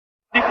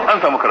an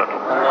samu karatu.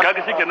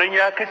 Kaga shikenan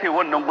ya kashe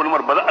wannan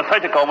gulmar, ba za a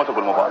sake kawo masa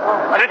gulma ba,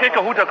 sai kai ka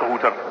hutar.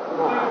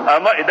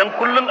 Amma idan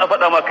kullun a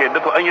faɗa maka yadda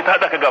to an yi ta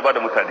haɗa ka gaba da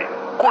mutane,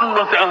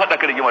 kullun sai an haɗa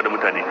ka rigima da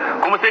mutane,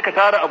 kuma sai ka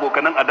tara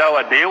abokanan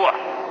adawa da yawa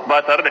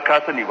ba tare da ka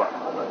sani ba.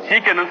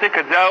 Shikenan sai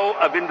ka jawo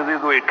abin da zai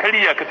zo ya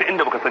karya ka ta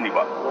inda baka sani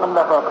ba.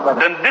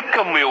 Dan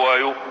dukkan mai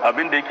wayo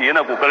abin da yake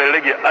yana kokarin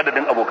rage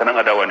adadin abokanan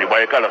adawa ne, ba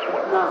ya kara su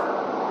ba.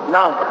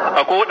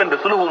 Akwai waɗanda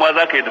sulhu ma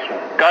za ka yi da su,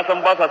 ka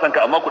san ba sa son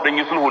ka amma ku ɗan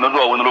yi sulhu na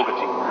zuwa wani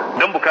lokaci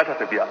don bukata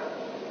tafiya.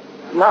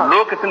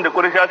 Lokacin da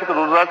Qurayshawa suka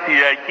zo za su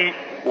yaƙi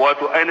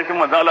wato ainihin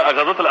manzo Allah a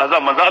gazatul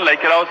azab, manzo Allah ya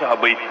kira wasu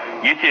sahabbai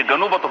yace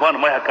ganu ba tufan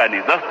mai haka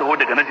ne, za su taho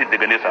daga Najd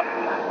daga nesa,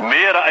 me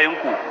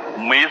ra'ayinku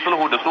mu yi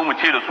sulhu da su, mu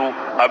ce da su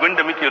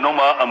abinda muke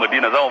noma a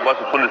Madina za mu ba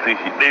su sulusin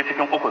shi ɗaya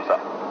cikin ukun sa,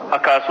 a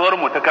kasuwar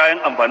mu ta kayan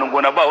amfanin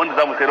gona ba wanda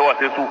za mu sayarwa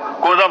sai su,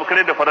 ko za mu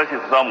kare da farashi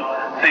su samu,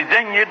 sai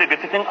janye daga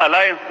cikin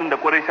alliance din da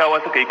Qurayshawa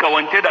suka yi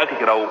kawance da aka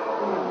kirawo.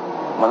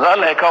 Manzo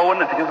Allah ya kawo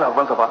wannan cikin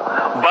sahabbansa fa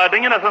ba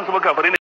dan yana son su ba kafare